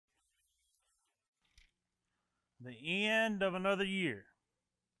The end of another year,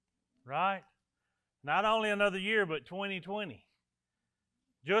 right? Not only another year, but 2020.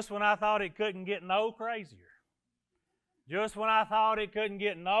 Just when I thought it couldn't get no crazier. Just when I thought it couldn't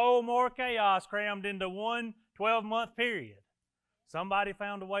get no more chaos crammed into one 12-month period, somebody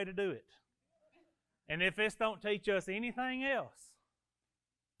found a way to do it. And if this don't teach us anything else,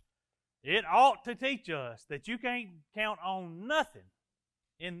 it ought to teach us that you can't count on nothing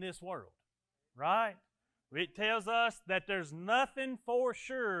in this world, right? It tells us that there's nothing for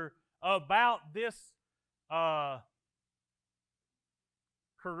sure about this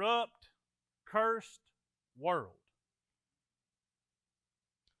corrupt, cursed world.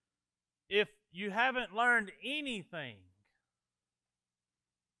 If you haven't learned anything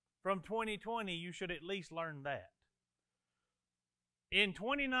from 2020, you should at least learn that. In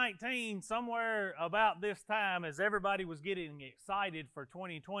 2019, somewhere about this time, as everybody was getting excited for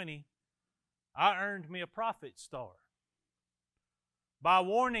 2020, I earned me a prophet star by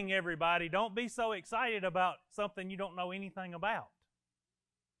warning everybody, don't be so excited about something you don't know anything about,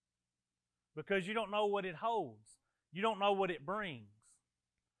 because you don't know what it holds. You don't know what it brings.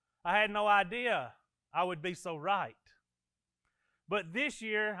 I had no idea I would be so right. But this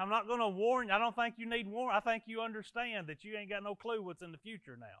year, I'm not going to warn you. I don't think you need warning. I think you understand that you ain't got no clue what's in the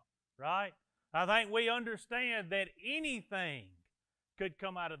future now, right? I think we understand that anything could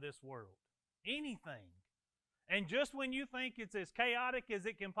come out of this world. Anything. And just when you think it's as chaotic as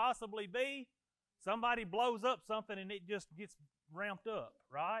it can possibly be, somebody blows up something and it just gets ramped up,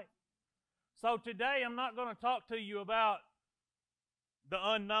 right? So today I'm not going to talk to you about the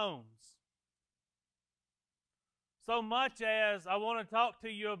unknowns so much as I want to talk to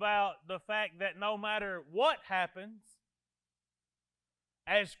you about the fact that no matter what happens,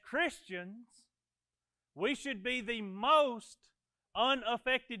 as Christians, we should be the most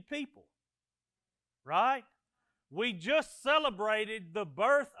unaffected people, right? We just celebrated the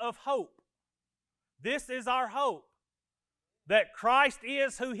birth of hope. This is our hope, that Christ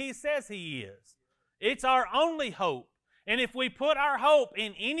is who He says He is. It's our only hope. And if we put our hope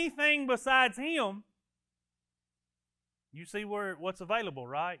in anything besides Him, you see what's available,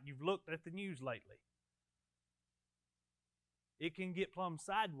 right? You've looked at the news lately. It can get plumb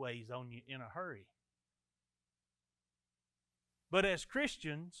sideways on you in a hurry. But as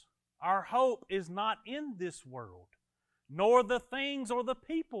Christians, our hope is not in this world, nor the things or the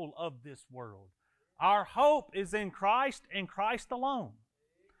people of this world. Our hope is in Christ and Christ alone.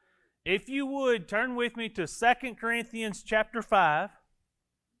 If you would, turn with me to 2 Corinthians chapter 5.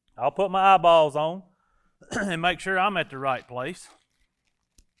 I'll put my eyeballs on and make sure I'm at the right place.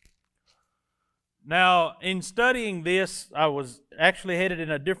 Now, in studying this, I was actually headed in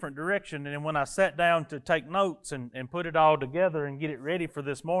a different direction, and when I sat down to take notes and put it all together and get it ready for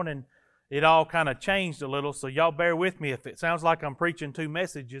this morning, it all kind of changed a little, so y'all bear with me. If it sounds like I'm preaching two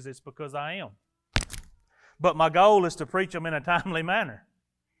messages, it's because I am. But my goal is to preach them in a timely manner.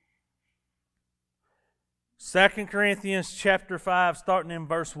 2 Corinthians chapter 5, starting in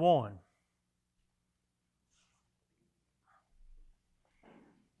verse 1.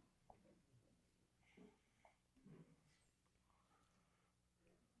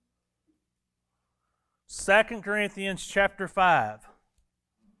 Second Corinthians chapter 5,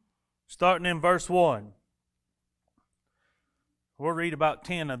 starting in verse 1. We'll read about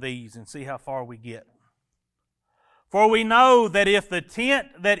 10 of these and see how far we get. For we know that if the tent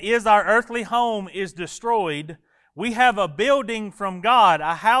that is our earthly home is destroyed, we have a building from God,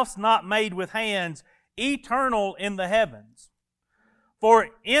 a house not made with hands, eternal in the heavens. For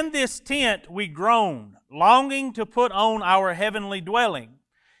in this tent we groan, longing to put on our heavenly dwelling.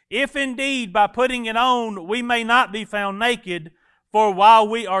 If indeed by putting it on we may not be found naked, for while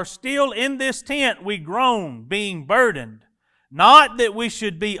we are still in this tent we groan, being burdened, not that we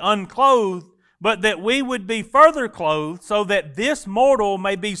should be unclothed, but that we would be further clothed, so that this mortal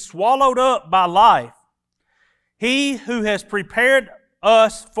may be swallowed up by life. He who has prepared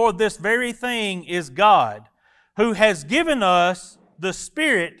us for this very thing is God, who has given us the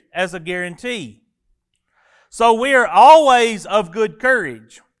Spirit as a guarantee. So we are always of good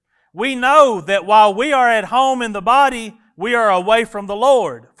courage. We know that while we are at home in the body, we are away from the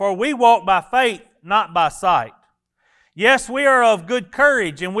Lord, for we walk by faith, not by sight. Yes, we are of good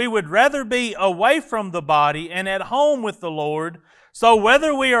courage, and we would rather be away from the body and at home with the Lord. So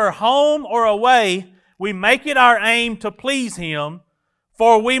whether we are home or away, we make it our aim to please Him,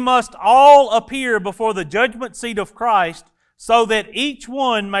 for we must all appear before the judgment seat of Christ, so that each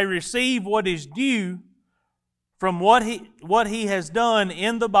one may receive what is due from what he has done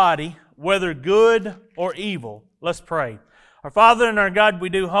in the body, whether good or evil. Let's pray. Our Father and our God, we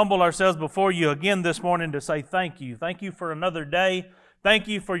do humble ourselves before you again this morning to say thank you. Thank you for another day. Thank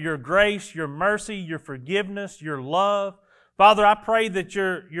you for your grace, your mercy, your forgiveness, your love. Father, I pray that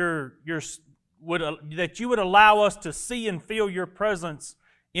that you would allow us to see and feel your presence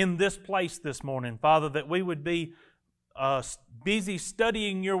in this place this morning. Father, that we would be busy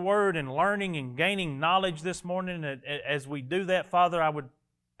studying your word and learning and gaining knowledge this morning. As we do that, Father, I would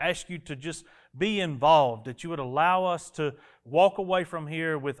ask you to just be involved, that you would allow us to walk away from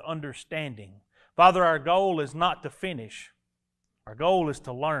here with understanding. Father, our goal is not to finish. Our goal is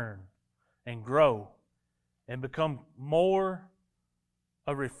to learn and grow and become more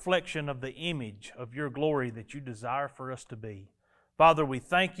a reflection of the image of your glory that you desire for us to be. Father, we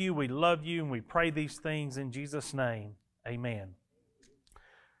thank you, we love you, and we pray these things in Jesus' name. Amen.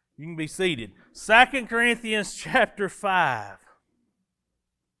 You can be seated. 2 Corinthians chapter 5.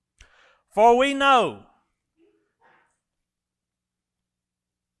 For we know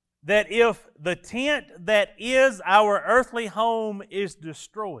that if the tent that is our earthly home is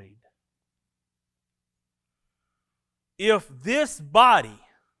destroyed, if this body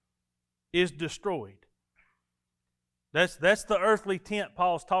is destroyed, that's the earthly tent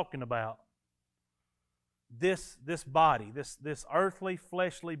Paul's talking about. This body, this earthly,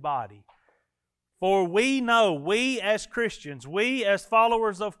 fleshly body. For we know, we as Christians, we as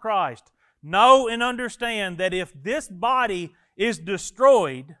followers of Christ, know and understand that if this body is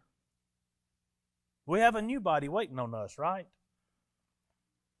destroyed, we have a new body waiting on us, right?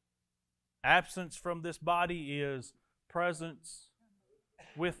 Absence from this body is presence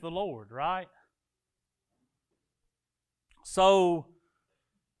with the Lord, right? So,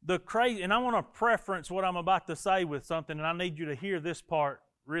 and I want to preference what I'm about to say with something, and I need you to hear this part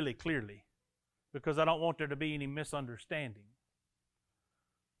really clearly, because I don't want there to be any misunderstanding.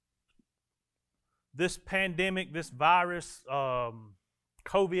 This pandemic, this virus,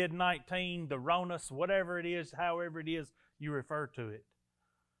 COVID-19, the Ronas, whatever it is, however it is you refer to it,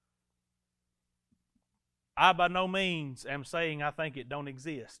 I by no means am saying I think it don't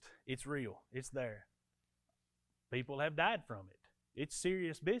exist. It's real. It's there. People have died from it. It's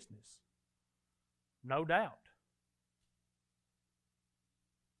serious business. No doubt.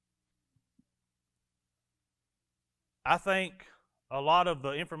 I think a lot of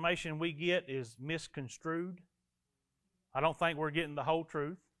the information we get is misconstrued. I don't think we're getting the whole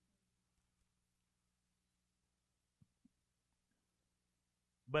truth.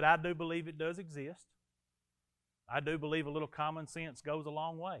 But I do believe it does exist. I do believe a little common sense goes a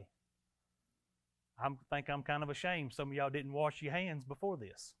long way. I think I'm kind of ashamed some of y'all didn't wash your hands before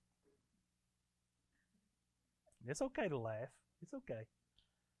this. It's okay to laugh. It's okay.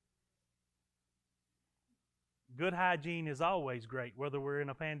 Good hygiene is always great, whether we're in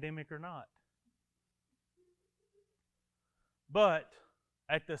a pandemic or not. But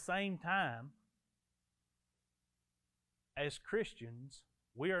at the same time, as Christians,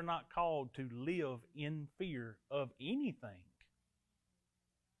 we are not called to live in fear of anything.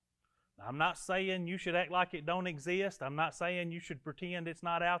 I'm not saying you should act like it don't exist. I'm not saying you should pretend it's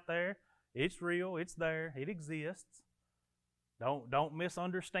not out there. It's real. It's there. It exists. Don't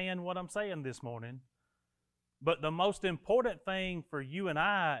misunderstand what I'm saying this morning. But the most important thing for you and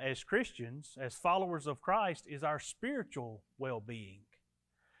I as Christians, as followers of Christ, is our spiritual well-being.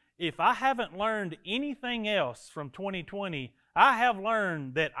 If I haven't learned anything else from 2020, I have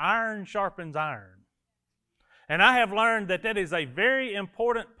learned that iron sharpens iron. And I have learned that that is a very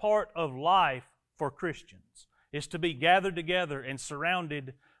important part of life for Christians, is to be gathered together and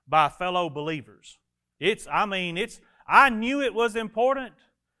surrounded by fellow believers. I knew it was important,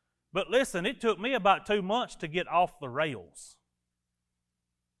 but listen, it took me about 2 months to get off the rails.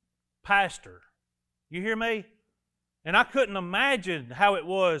 Pastor, you hear me? And I couldn't imagine how it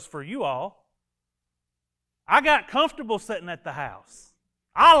was for you all. I got comfortable sitting at the house.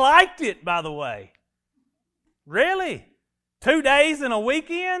 I liked it, by the way. Really? 2 days and a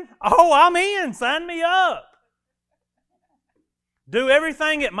weekend? Oh, I'm in. Sign me up. Do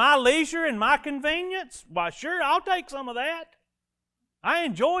everything at my leisure and my convenience? Why, sure, I'll take some of that. I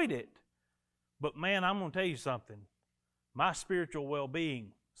enjoyed it. But man, I'm going to tell you something. My spiritual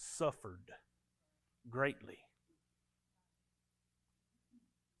well-being suffered greatly.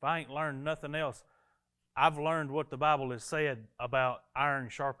 If I ain't learned nothing else, I've learned what the Bible has said about iron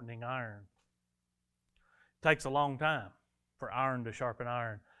sharpening iron. It takes a long time for iron to sharpen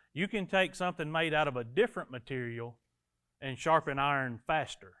iron. You can take something made out of a different material and sharpen iron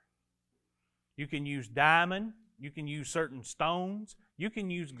faster. You can use diamond, you can use certain stones, you can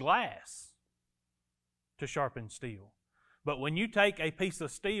use glass to sharpen steel. But when you take a piece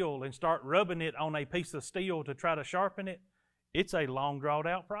of steel and start rubbing it on a piece of steel to try to sharpen it, It's a long,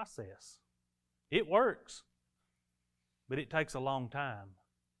 drawn-out process. It works, but it takes a long time.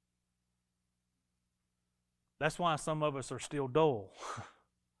 That's why some of us are still dull,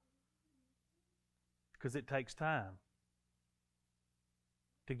 because it takes time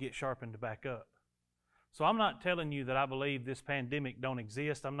to get sharpened back up. So I'm not telling you that I believe this pandemic don't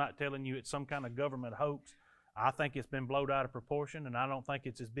exist. I'm not telling you it's some kind of government hoax. I think it's been blown out of proportion, and I don't think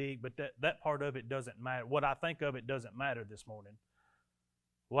it's as big, but that part of it doesn't matter. What I think of it doesn't matter this morning.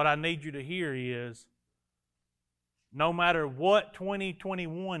 What I need you to hear is, no matter what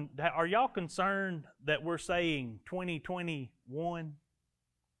 2021, are y'all concerned that we're saying 2021?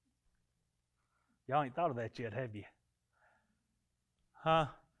 Y'all ain't thought of that yet, have you? Huh?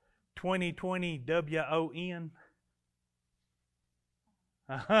 2020 W-O-N?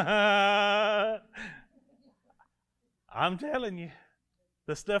 I'm telling you,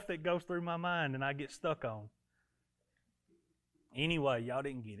 the stuff that goes through my mind and I get stuck on. Anyway, y'all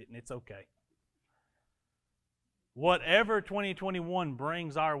didn't get it, and it's okay. Whatever 2021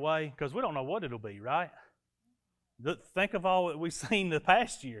 brings our way, because we don't know what it'll be, right? Think of all that we've seen the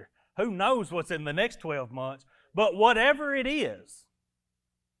past year. Who knows what's in the next 12 months? But whatever it is,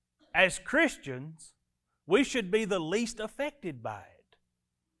 as Christians, we should be the least affected by it.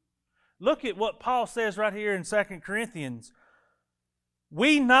 Look at what Paul says right here in 2 Corinthians.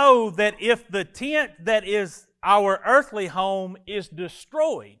 We know that if the tent that is our earthly home is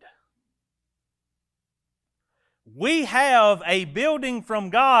destroyed, we have a building from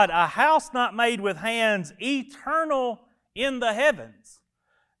God, a house not made with hands, eternal in the heavens.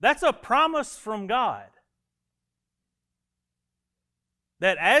 That's a promise from God.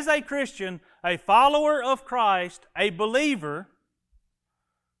 That as a Christian, a follower of Christ, a believer,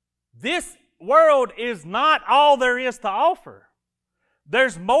 this world is not all there is to offer.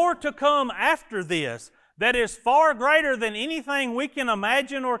 There's more to come after this that is far greater than anything we can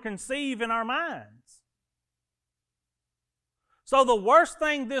imagine or conceive in our minds. So the worst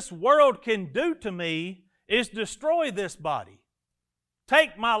thing this world can do to me is destroy this body,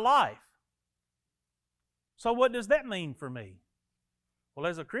 take my life. So what does that mean for me? Well,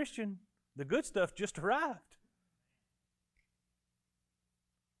 as a Christian, the good stuff just arrived.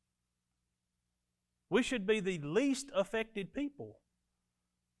 We should be the least affected people.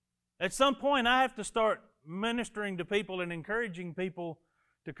 At some point, I have to start ministering to people and encouraging people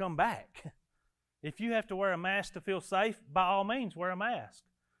to come back. If you have to wear a mask to feel safe, by all means, wear a mask.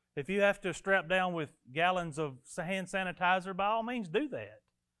 If you have to strap down with gallons of hand sanitizer, by all means, do that.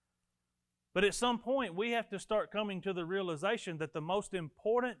 But at some point, we have to start coming to the realization that the most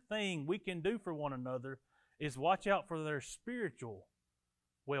important thing we can do for one another is watch out for their spiritual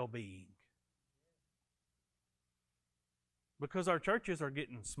well-being. Because our churches are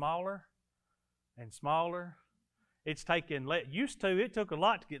getting smaller and smaller. It's taken, it took a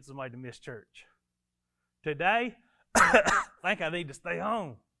lot to get somebody to miss church. Today, I think I need to stay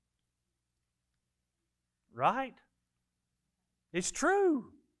home. Right? It's true.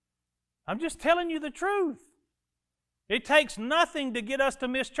 I'm just telling you the truth. It takes nothing to get us to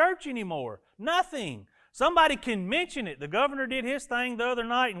miss church anymore. Nothing. Somebody can mention it. The governor did his thing the other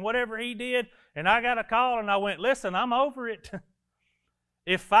night and whatever he did, and I got a call and I went, listen, I'm over it.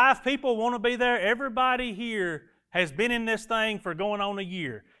 If 5 people want to be there, everybody here has been in this thing for going on a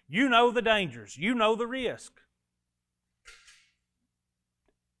year. You know the dangers. You know the risk.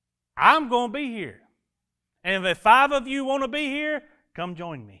 I'm going to be here. And if 5 of you want to be here, come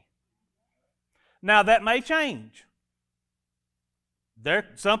join me. Now that may change.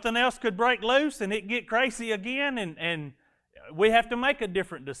 Something else could break loose and it get crazy again, and we have to make a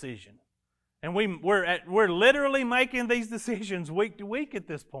different decision. And we're literally making these decisions week to week at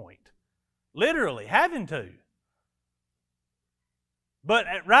this point. Literally, having to. But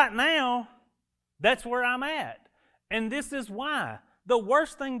right now, that's where I'm at. And this is why. The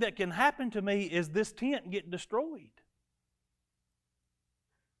worst thing that can happen to me is this tent get destroyed.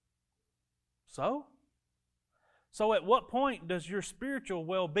 So at what point does your spiritual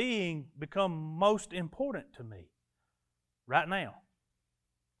well-being become most important to me? Right now.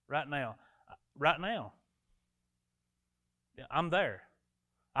 Right now. Right now. I'm there.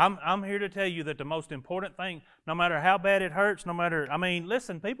 I'm here to tell you that the most important thing, no matter how bad it hurts,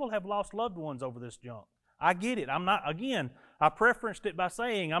 listen, people have lost loved ones over this junk. I get it. I preferenced it by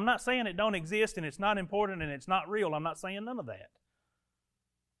saying, I'm not saying it don't exist and it's not important and it's not real. I'm not saying none of that.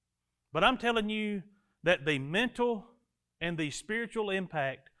 But I'm telling you that the mental and the spiritual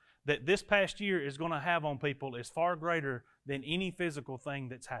impact that this past year is going to have on people is far greater than any physical thing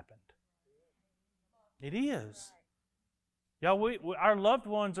that's happened. It is. Y'all, our loved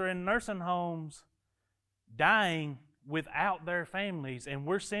ones are in nursing homes dying without their families, and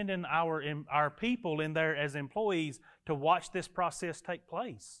we're sending our people in there as employees to watch this process take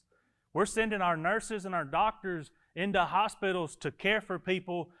place. We're sending our nurses and our doctors into hospitals to care for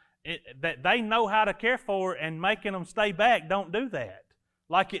people that they know how to care for, and making them stay back. Don't do that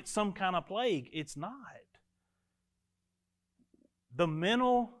like it's some kind of plague. It's not. The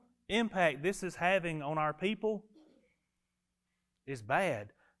mental impact this is having on our people is bad.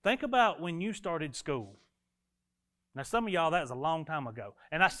 Think about when you started school. Now, some of y'all, that was a long time ago.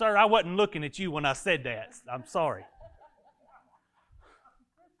 And sir, I wasn't looking at you when I said that. I'm sorry.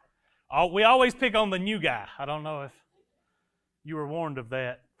 We always pick on the new guy. I don't know if you were warned of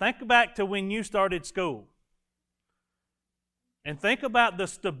that. Think back to when you started school. And think about the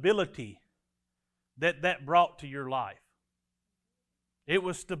stability that brought to your life. It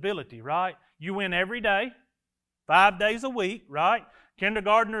was stability, right? You went every day, 5 days a week, right?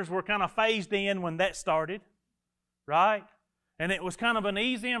 Kindergartners were kind of phased in when that started, right? And it was kind of an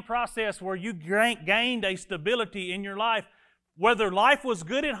easy process where you gained a stability in your life. Whether life was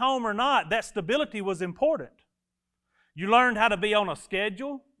good at home or not, that stability was important. You learned how to be on a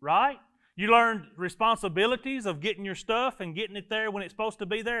schedule, right? You learned responsibilities of getting your stuff and getting it there when it's supposed to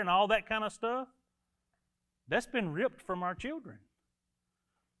be there and all that kind of stuff. That's been ripped from our children.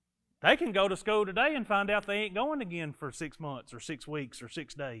 They can go to school today and find out they ain't going again for 6 months or 6 weeks or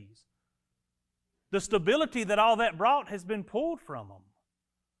 6 days. The stability that all that brought has been pulled from them.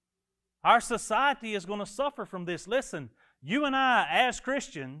 Our society is going to suffer from this. Listen, you and I, as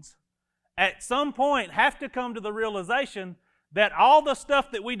Christians, at some point have to come to the realization that all the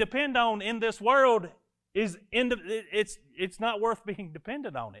stuff that we depend on in this world it's not worth being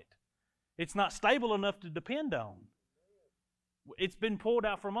dependent on it. It's not stable enough to depend on. It's been pulled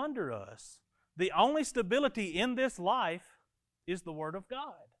out from under us. The only stability in this life is the Word of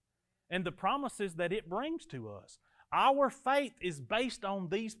God and the promises that it brings to us. Our faith is based on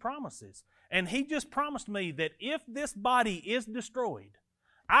these promises. And He just promised me that if this body is destroyed,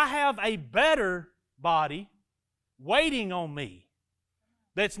 I have a better body waiting on me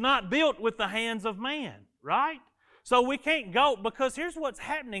that's not built with the hands of man, right? So we can't go, because here's what's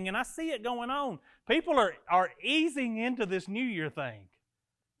happening, and I see it going on. People are easing into this New Year thing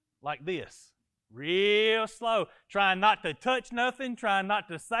like this, real slow, trying not to touch nothing, trying not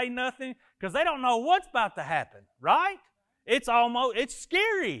to say nothing, because they don't know what's about to happen, right? It's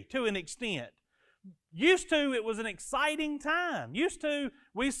scary to an extent. Used to, it was an exciting time. Used to,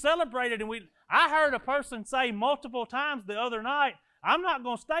 we celebrated, and I heard a person say multiple times the other night, I'm not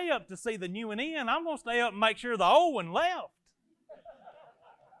going to stay up to see the new one in. I'm going to stay up and make sure the old one left.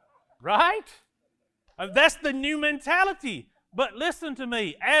 Right? That's the new mentality. But listen to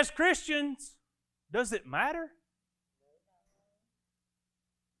me. As Christians, does it matter?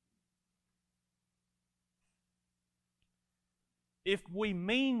 If we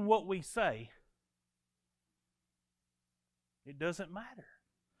mean what we say, it doesn't matter.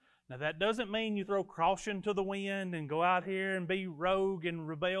 Now, that doesn't mean you throw caution to the wind and go out here and be rogue and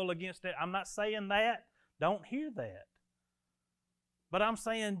rebel against it. I'm not saying that. Don't hear that. But I'm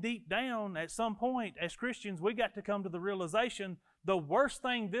saying deep down, at some point, as Christians, we got to come to the realization the worst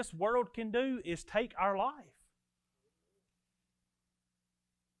thing this world can do is take our life.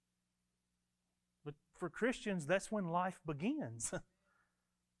 But for Christians, that's when life begins.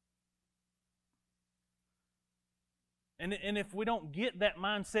 And if we don't get that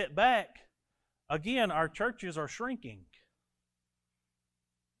mindset back, again, our churches are shrinking.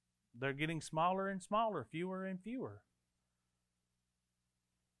 They're getting smaller and smaller, fewer and fewer.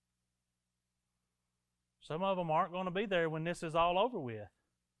 Some of them aren't going to be there when this is all over with.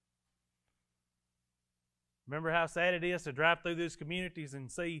 Remember how sad it is to drive through these communities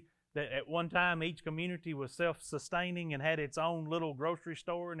and see that at one time each community was self-sustaining and had its own little grocery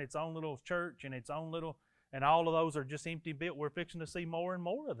store and its own little church and its own little... And all of those are just empty built. We're fixing to see more and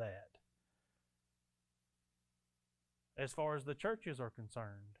more of that as far as the churches are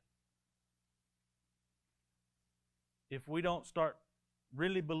concerned. If we don't start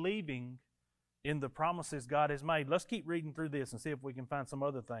really believing in the promises God has made, let's keep reading through this and see if we can find some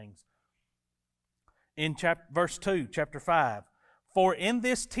other things. In verse 2, chapter 5, for in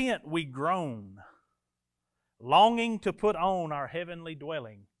this tent we groan, longing to put on our heavenly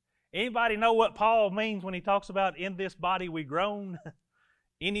dwelling. Anybody know what Paul means when he talks about in this body we groan?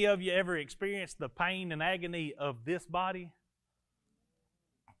 Any of you ever experienced the pain and agony of this body?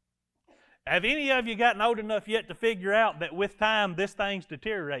 Have any of you gotten old enough yet to figure out that with time this thing's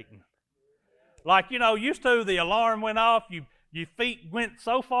deteriorating? Like, used to the alarm went off, your feet went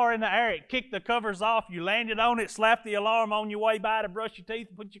so far in the air it kicked the covers off, you landed on it, slapped the alarm on your way by to brush your teeth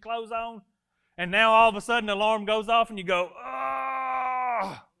and put your clothes on. And now all of a sudden the alarm goes off and you go,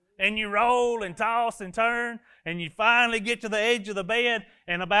 oh, and you roll and toss and turn, and you finally get to the edge of the bed,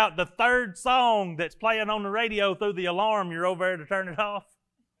 and about the third song that's playing on the radio through the alarm, you're over there to turn it off.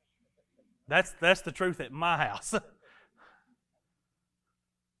 That's the truth at my house.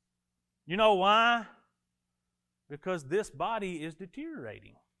 You know why? Because this body is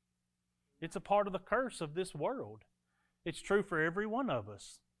deteriorating. It's a part of the curse of this world. It's true for every one of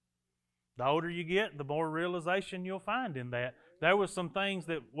us. The older you get, the more realization you'll find in that. There was some things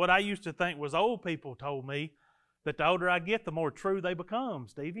that what I used to think was old people told me, that the older I get, the more true they become,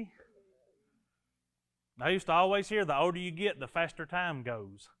 Stevie. I used to always hear the older you get, the faster time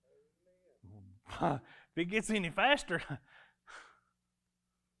goes. If it gets any faster,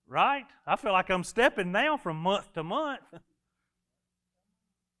 right? I feel like I'm stepping now from month to month.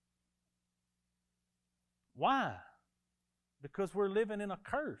 Why? Because we're living in a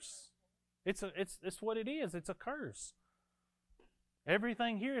curse. It's what it is. It's a curse.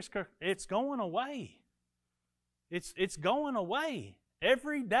 Everything here is it's going away. It's going away.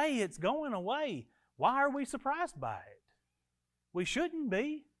 Every day it's going away. Why are we surprised by it? We shouldn't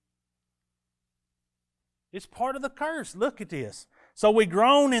be. It's part of the curse. Look at this. So we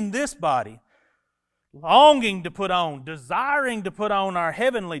groan in this body, longing to put on, desiring to put on our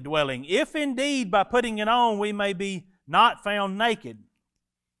heavenly dwelling, if indeed by putting it on we may be not found naked.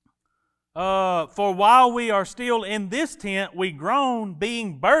 For while we are still in this tent, we groan,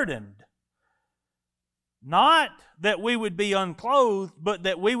 being burdened. Not that we would be unclothed, but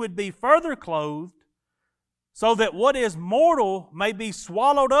that we would be further clothed, so that what is mortal may be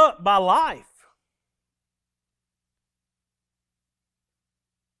swallowed up by life.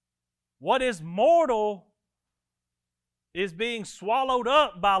 What is mortal is being swallowed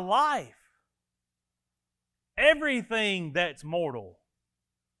up by life. Everything that's mortal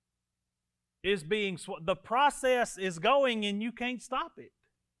is being the process is going and you can't stop it.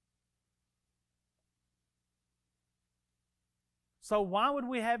 So why would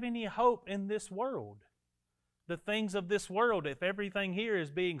we have any hope in this world? The things of this world, if everything here is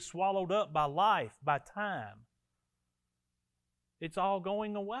being swallowed up by life, by time, it's all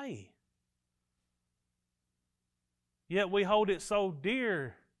going away. Yet we hold it so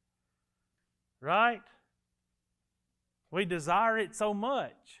dear, right? We desire it so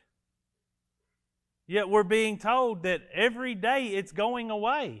much. Yet we're being told that every day it's going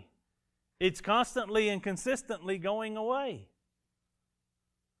away. It's constantly and consistently going away.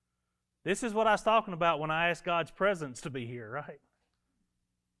 This is what I was talking about when I asked God's presence to be here, right?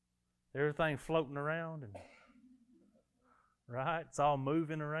 Everything floating around, and right? It's all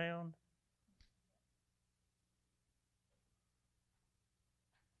moving around.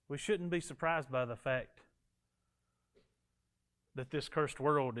 We shouldn't be surprised by the fact that this cursed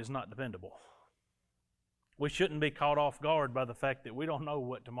world is not dependable. We shouldn't be caught off guard by the fact that we don't know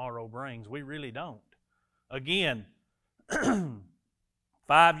what tomorrow brings. We really don't. Again,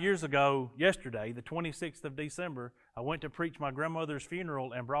 5 years ago, yesterday, the 26th of December, I went to preach my grandmother's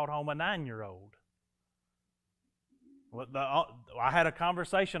funeral and brought home a 9-year-old. I had a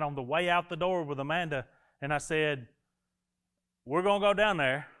conversation on the way out the door with Amanda, and I said, we're going to go down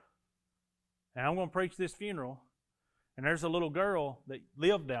there, and I'm going to preach this funeral, and there's a little girl that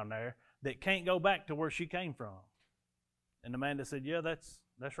lived down there that can't go back to where she came from. And Amanda said, yeah, that's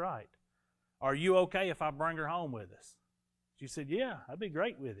right. Are you okay if I bring her home with us? She said, yeah, I'd be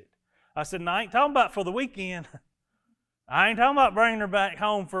great with it. I said, no, I ain't talking about for the weekend. I ain't talking about bringing her back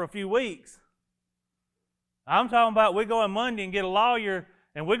home for a few weeks. I'm talking about we're going Monday and get a lawyer,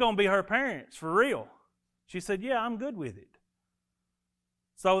 and we're going to be her parents for real. She said, yeah, I'm good with it.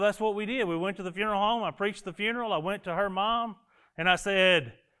 So that's what we did. We went to the funeral home. I preached the funeral. I went to her mom, and I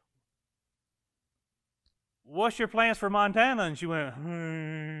said, what's your plans for Montana? And she went,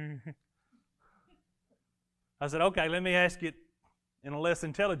 I said, okay, let me ask it in a less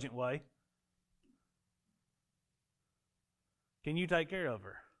intelligent way. Can you take care of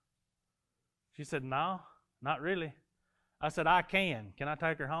her? She said, no, not really. I said, I can. Can I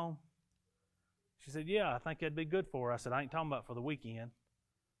take her home? She said, yeah, I think that'd be good for her. I said, I ain't talking about for the weekend.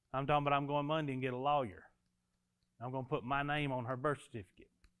 I'm talking about I'm going Monday and get a lawyer. I'm going to put my name on her birth certificate.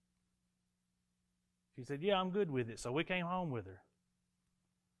 She said, yeah, I'm good with it. So we came home with her.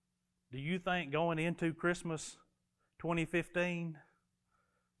 Do you think going into Christmas 2015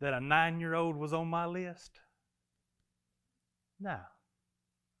 that a 9-year-old was on my list? No.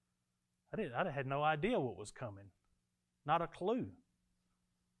 I had no idea what was coming. Not a clue.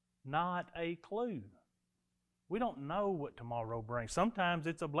 Not a clue. We don't know what tomorrow brings. Sometimes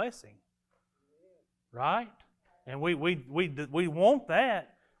it's a blessing. Right? And we want that.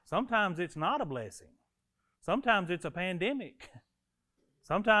 Sometimes it's not a blessing. Sometimes it's a pandemic.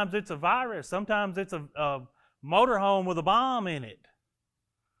 Sometimes it's a virus. Sometimes it's a motorhome with a bomb in it.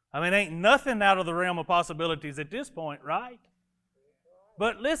 I mean, ain't nothing out of the realm of possibilities at this point, right?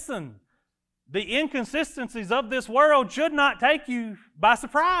 But listen, the inconsistencies of this world should not take you by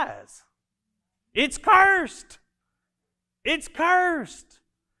surprise. It's cursed. It's cursed.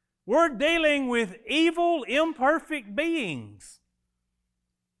 We're dealing with evil, imperfect beings.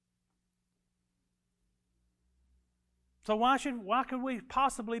 So why could we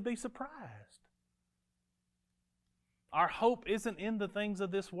possibly be surprised? Our hope isn't in the things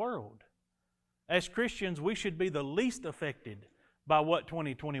of this world. As Christians, we should be the least affected by what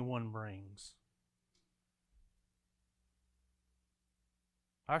 2021 brings.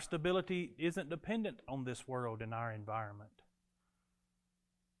 Our stability isn't dependent on this world and our environment.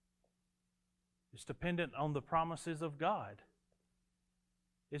 It's dependent on the promises of God.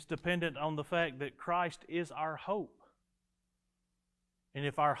 It's dependent on the fact that Christ is our hope. And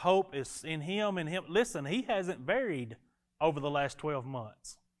if our hope is in Him and Him, listen, He hasn't varied over the last 12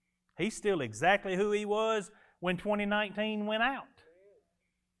 months. He's still exactly who He was when 2019 went out.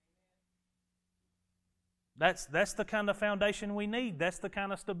 That's the kind of foundation we need. That's the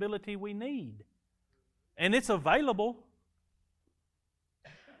kind of stability we need. And it's available.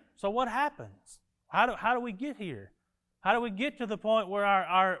 So what happens? How do we get here? How do we get to the point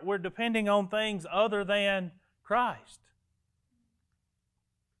where we're depending on things other than Christ?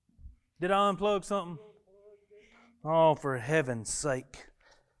 Did I unplug something? Oh, for heaven's sake.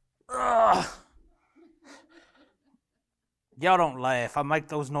 Ugh. Y'all don't laugh. I make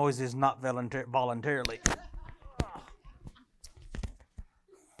those noises not voluntarily.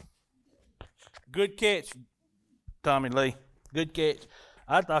 Good catch, Tommy Lee. Good catch.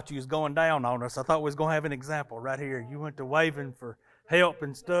 I thought you was going down on us. I thought we was going to have an example right here. You went to waving for help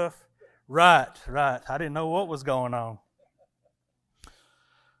and stuff. Right. I didn't know what was going on.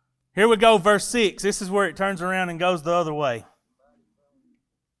 Here we go, verse 6. This is where it turns around and goes the other way.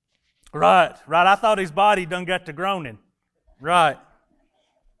 Right. I thought his body done got to groaning. Right.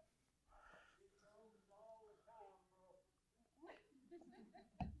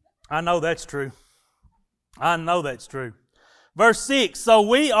 I know that's true. Verse 6, so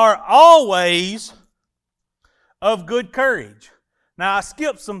we are always of good courage. Now I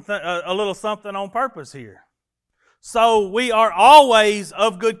skipped a little something on purpose here. So we are always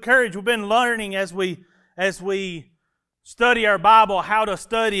of good courage. We've been learning as we study our Bible how to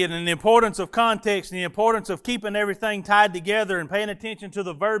study it and the importance of context and the importance of keeping everything tied together and paying attention to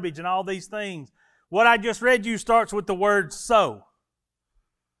the verbiage and all these things. What I just read you starts with the word so.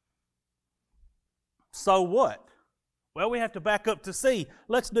 So what? Well, we have to back up to see.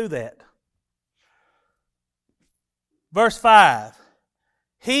 Let's do that. Verse 5.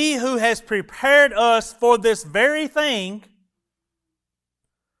 He who has prepared us for this very thing,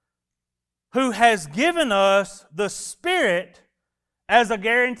 who has given us the Spirit as a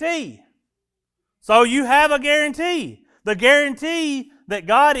guarantee. So you have a guarantee. The guarantee that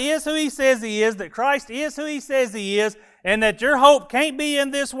God is who He says He is, that Christ is who He says He is, and that your hope can't be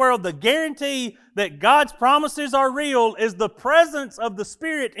in this world. The guarantee that God's promises are real is the presence of the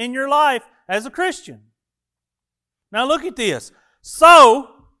Spirit in your life as a Christian. Now look at this. So,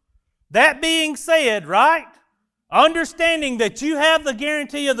 that being said, right? Understanding that you have the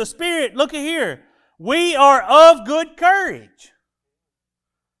guarantee of the Spirit, look at here. We are of good courage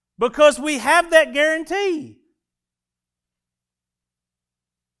because we have that guarantee.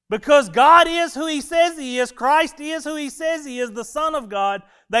 Because God is who He says He is, Christ is who He says He is, the Son of God.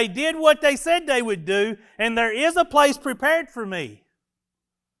 They did what they said they would do, and there is a place prepared for me.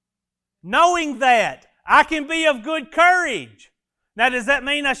 Knowing that, I can be of good courage. Now, does that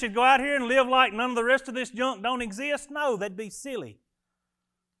mean I should go out here and live like none of the rest of this junk don't exist? No, that'd be silly.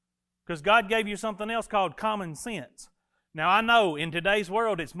 Because God gave you something else called common sense. Now, I know in today's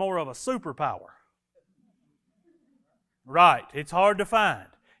world it's more of a superpower. Right, it's hard to find.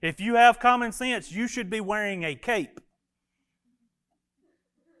 If you have common sense, you should be wearing a cape.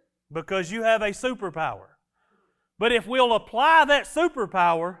 Because you have a superpower. But if we'll apply that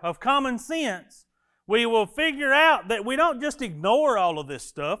superpower of common sense, we will figure out that we don't just ignore all of this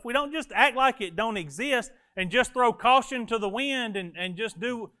stuff. We don't just act like it don't exist and just throw caution to the wind and just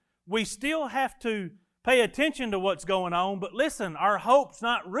do. We still have to pay attention to what's going on. But listen, our hope's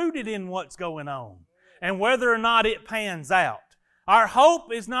not rooted in what's going on and whether or not it pans out. Our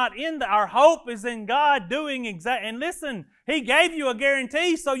hope is not in our hope is in God doing exactly. And listen, He gave you a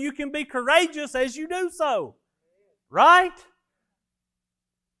guarantee so you can be courageous as you do so. Right? 'Right?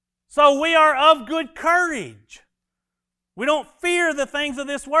 So we are of good courage. We don't fear the things of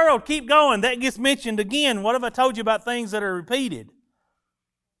this world. Keep going. That gets mentioned again. What have I told you about things that are repeated?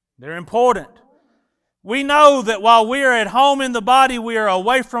 They're important. We know that while we are at home in the body, we are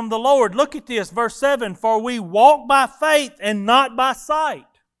away from the Lord. Look at this, verse 7. For we walk by faith and not by sight.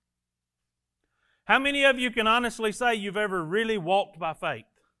 How many of you can honestly say you've ever really walked by faith?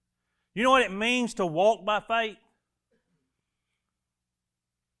 You know what it means to walk by faith?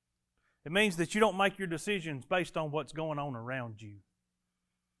 It means that you don't make your decisions based on what's going on around you.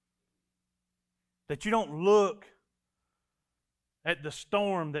 That you don't look at the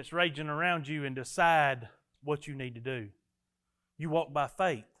storm that's raging around you and decide what you need to do. You walk by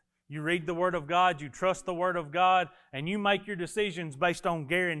faith. You read the Word of God, you trust the Word of God, and you make your decisions based on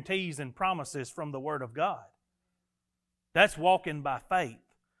guarantees and promises from the Word of God. That's walking by faith.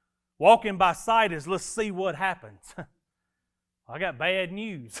 Walking by sight is, let's see what happens. I got bad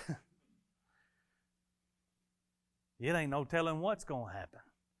news. It ain't no telling what's going to happen.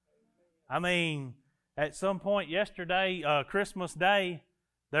 I mean, at some point yesterday, Christmas Day,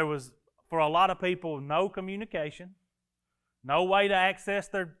 there was, for a lot of people, no communication, no way to access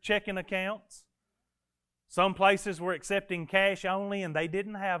their checking accounts. Some places were accepting cash only and they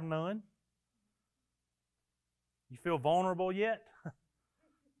didn't have none. You feel vulnerable yet?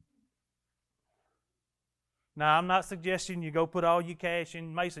 Now, I'm not suggesting you go put all your cash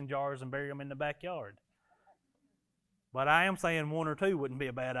in mason jars and bury them in the backyard. But I am saying one or two wouldn't be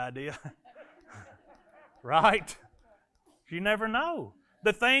a bad idea. Right? You never know.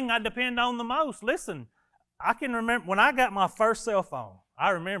 The thing I depend on the most, listen, I can remember when I got my first cell phone. I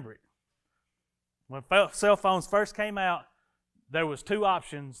remember it. When cell phones first came out, there was two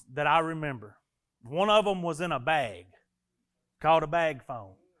options that I remember. One of them was in a bag, called a bag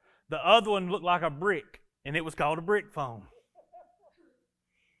phone. The other one looked like a brick, and it was called a brick phone.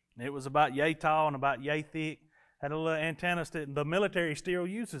 It was about yay tall and about yay thick. Had a little antenna. The military still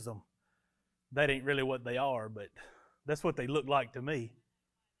uses them. That ain't really what they are, but that's what they look like to me.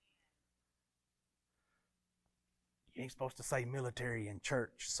 You ain't supposed to say military in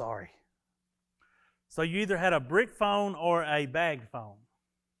church, sorry. So you either had a brick phone or a bag phone.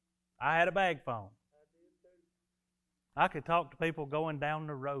 I had a bag phone. I could talk to people going down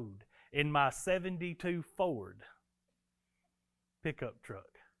the road in my 72 Ford pickup truck.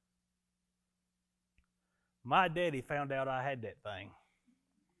 My daddy found out I had that thing.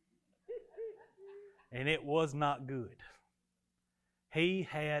 And it was not good. He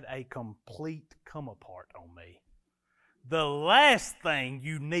had a complete come apart on me. The last thing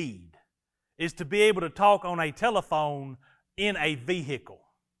you need is to be able to talk on a telephone in a vehicle.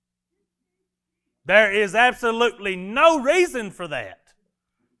 There is absolutely no reason for that.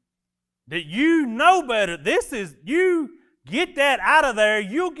 That you know better. You get that out of there,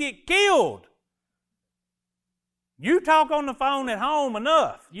 you'll get killed. You talk on the phone at home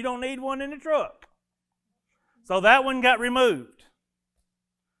enough. You don't need one in the truck. So that one got removed.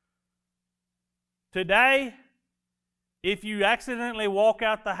 Today, if you accidentally walk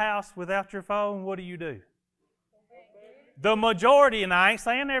out the house without your phone, what do? The majority, and I ain't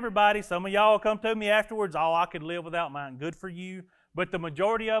saying everybody, some of y'all come to me afterwards, oh, I could live without mine. Good for you. But the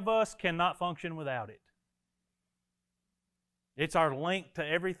majority of us cannot function without it. It's our link to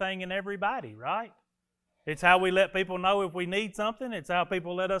everything and everybody, right? It's how we let people know if we need something. It's how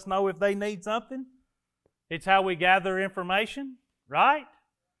people let us know if they need something. It's how we gather information, right?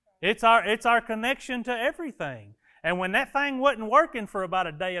 It's our connection to everything. And when that thing wasn't working for about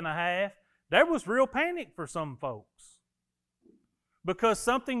a day and a half, there was real panic for some folks. Because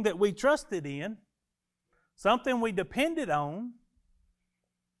something that we trusted in, something we depended on,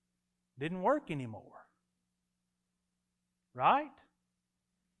 didn't work anymore. Right?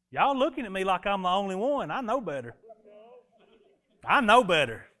 Y'all looking at me like I'm the only one. I know better. I know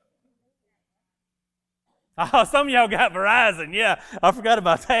better. Oh, some of y'all got Verizon. Yeah, I forgot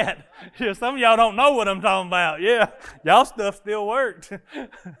about that. Yeah, some of y'all don't know what I'm talking about. Yeah, y'all stuff still worked.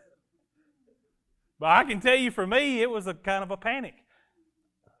 But I can tell you for me, it was a kind of a panic.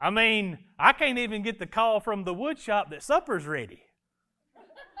 I mean, I can't even get the call from the wood shop that supper's ready.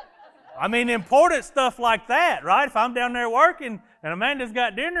 I mean, important stuff like that, right? If I'm down there working and Amanda's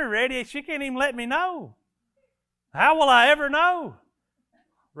got dinner ready, she can't even let me know. How will I ever know?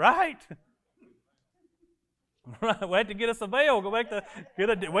 Right? Right. We have to get us a bell. Go back to get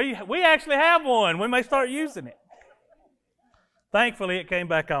a. We actually have one. We may start using it. Thankfully, it came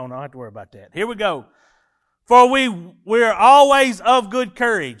back on. I don't have to worry about that. Here we go. For we are always of good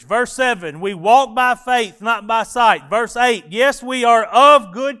courage. Verse 7, we walk by faith, not by sight. Verse 8, yes, we are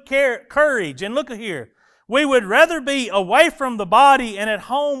of good courage. And look at here. We would rather be away from the body and at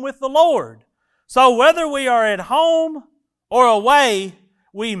home with the Lord. So whether we are at home or away,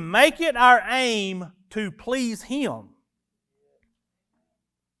 we make it our aim to please Him.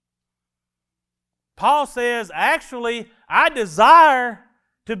 Paul says, actually, I desire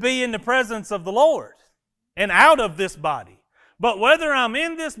to be in the presence of the Lord and out of this body. But whether I'm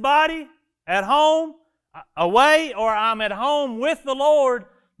in this body, at home, away, or I'm at home with the Lord,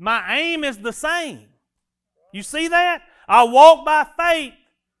 my aim is the same. You see that? I walk by faith,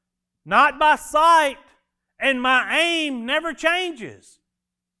 not by sight, and my aim never changes: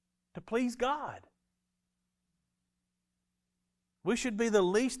 to please God. We should be the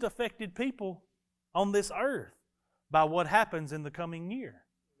least affected people on this earth by what happens in the coming year.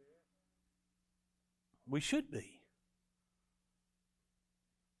 We should be.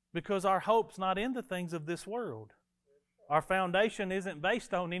 Because our hope's not in the things of this world. Our foundation isn't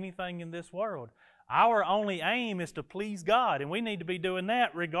based on anything in this world. Our only aim is to please God, and we need to be doing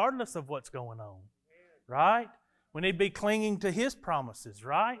that regardless of what's going on. Right? We need to be clinging to His promises,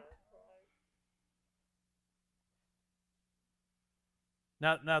 right?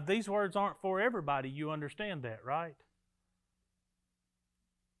 Now these words aren't for everybody. You understand that, right?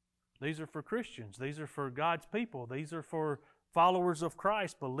 These are for Christians. These are for God's people. These are for followers of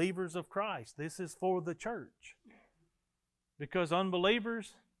Christ, believers of Christ. This is for the church. Because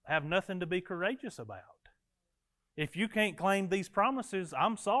unbelievers have nothing to be courageous about. If you can't claim these promises,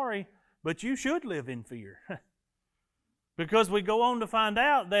 I'm sorry, but you should live in fear. Because we go on to find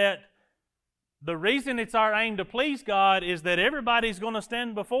out that the reason it's our aim to please God is that everybody's going to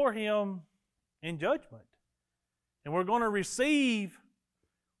stand before Him in judgment. And we're going to receive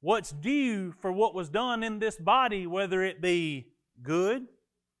what's due for what was done in this body, whether it be good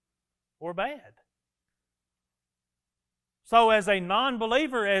or bad. So as a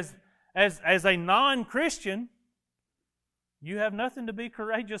non-believer, as a non-Christian, you have nothing to be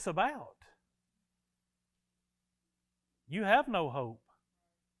courageous about. You have no hope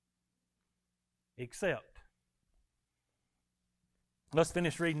except. Let's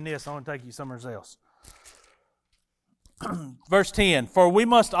finish reading this. I want to take you somewhere else. Verse 10, for we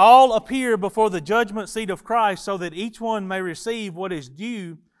must all appear before the judgment seat of Christ, so that each one may receive what is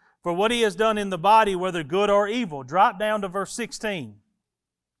due for what he has done in the body, whether good or evil. Drop down to verse 16.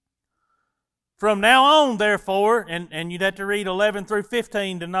 From now on, therefore, and you'd have to read 11 through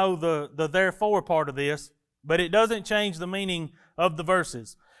 15 to know the therefore part of this, but it doesn't change the meaning of the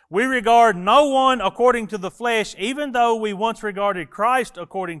verses. We regard no one according to the flesh, even though we once regarded Christ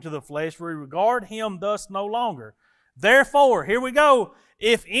according to the flesh, we regard Him thus no longer. Therefore, here we go,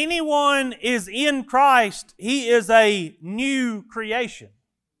 if anyone is in Christ, he is a new creation.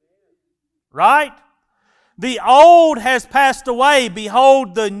 Right? The old has passed away.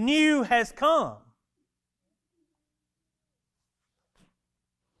 Behold, the new has come.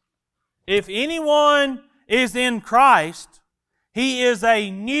 If anyone is in Christ, he is a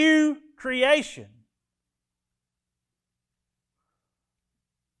new creation.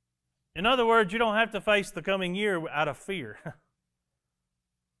 In other words, you don't have to face the coming year out of fear.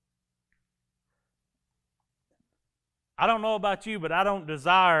 I don't know about you, but I don't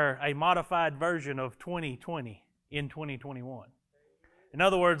desire a modified version of 2020 in 2021. In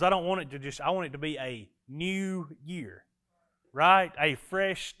other words, I don't want it to I want it to be a new year, right? A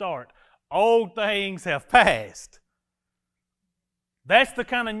fresh start. Old things have passed. That's the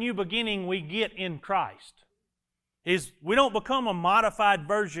kind of new beginning we get in Christ. Is we don't become a modified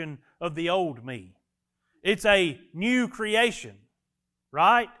version of the old me. It's a new creation,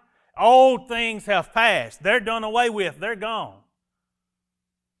 right? Old things have passed. They're done away with. They're gone.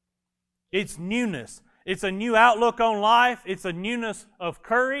 It's newness. It's a new outlook on life. It's a newness of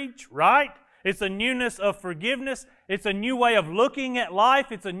courage, right? It's a newness of forgiveness. It's a new way of looking at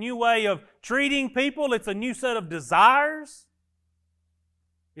life. It's a new way of treating people. It's a new set of desires.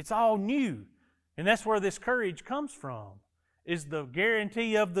 It's all new. And that's where this courage comes from, is the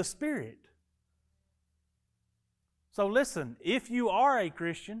guarantee of the Spirit. So listen, if you are a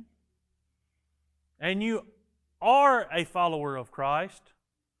Christian and you are a follower of Christ,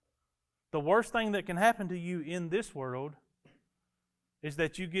 the worst thing that can happen to you in this world is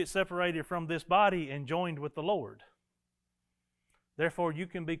that you get separated from this body and joined with the Lord. Therefore, you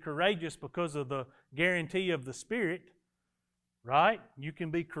can be courageous because of the guarantee of the Spirit, right? You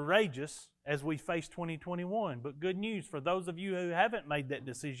can be courageous as we face 2021. But good news, for those of you who haven't made that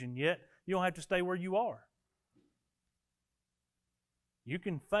decision yet, you don't have to stay where you are. You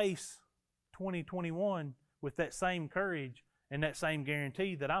can face 2021 with that same courage and that same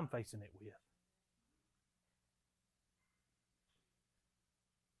guarantee that I'm facing it with.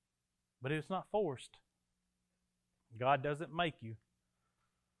 But it's not forced. God doesn't make you.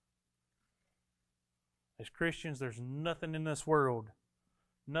 As Christians, there's nothing in this world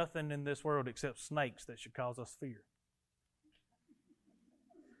except snakes that should cause us fear.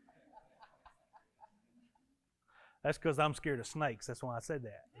 That's because I'm scared of snakes. That's why I said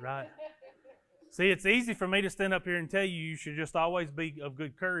that, right? See, it's easy for me to stand up here and tell you should just always be of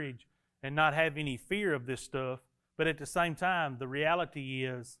good courage and not have any fear of this stuff. But at the same time, the reality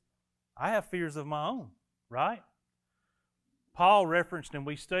is I have fears of my own, right? Paul referenced, and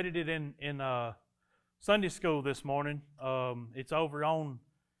we studied it in Sunday school this morning. It's over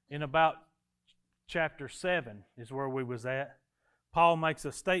in about chapter 7 is where we was at. Paul makes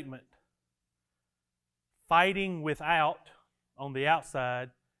a statement, fighting without, on the outside,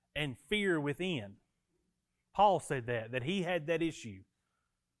 and fear within. Paul said that he had that issue.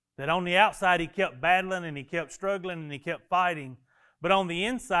 That on the outside he kept battling and he kept struggling and he kept fighting, but on the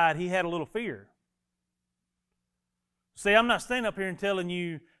inside he had a little fear. See, I'm not standing up here and telling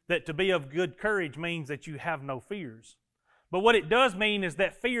you that to be of good courage means that you have no fears. But what it does mean is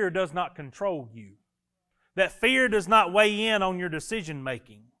that fear does not control you. That fear does not weigh in on your decision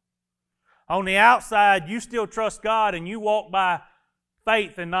making. On the outside, you still trust God and you walk by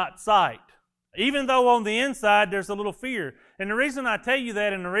faith and not sight. Even though on the inside there's a little fear. And the reason I tell you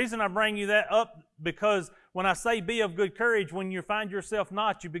that and the reason I bring you that up, because when I say be of good courage, when you find yourself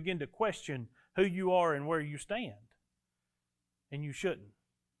not, you begin to question who you are and where you stand. And you shouldn't.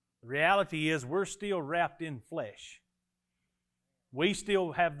 The reality is we're still wrapped in flesh. We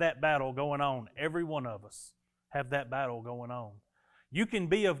still have that battle going on. Every one of us have that battle going on. You can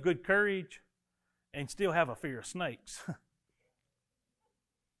be of good courage and still have a fear of snakes.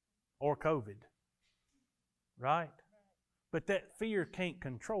 Or COVID. Right? But that fear can't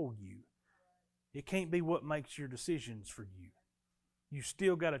control you. It can't be what makes your decisions for you. You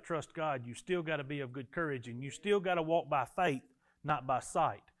still got to trust God. You still got to be of good courage. And you still got to walk by faith, not by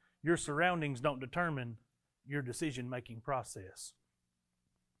sight. Your surroundings don't determine your decision-making process.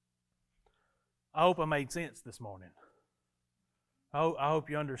 I hope I made sense this morning. I hope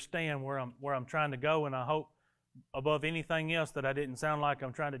you understand where I'm trying to go, and I hope above anything else that I didn't sound like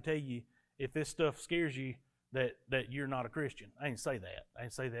I'm trying to tell you, if this stuff scares you, that you're not a Christian. I didn't say that. I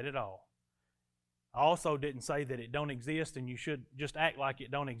didn't say that at all. I also didn't say that it don't exist and you should just act like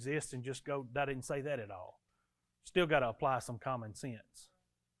it don't exist and just go. I didn't say that at all. Still got to apply some common sense.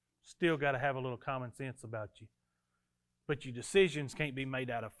 Still got to have a little common sense about you. But your decisions can't be made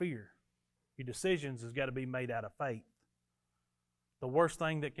out of fear. Your decisions has got to be made out of faith. The worst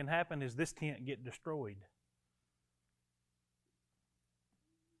thing that can happen is this tent get destroyed.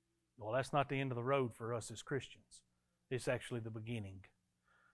 Well, that's not the end of the road for us as Christians. It's actually the beginning.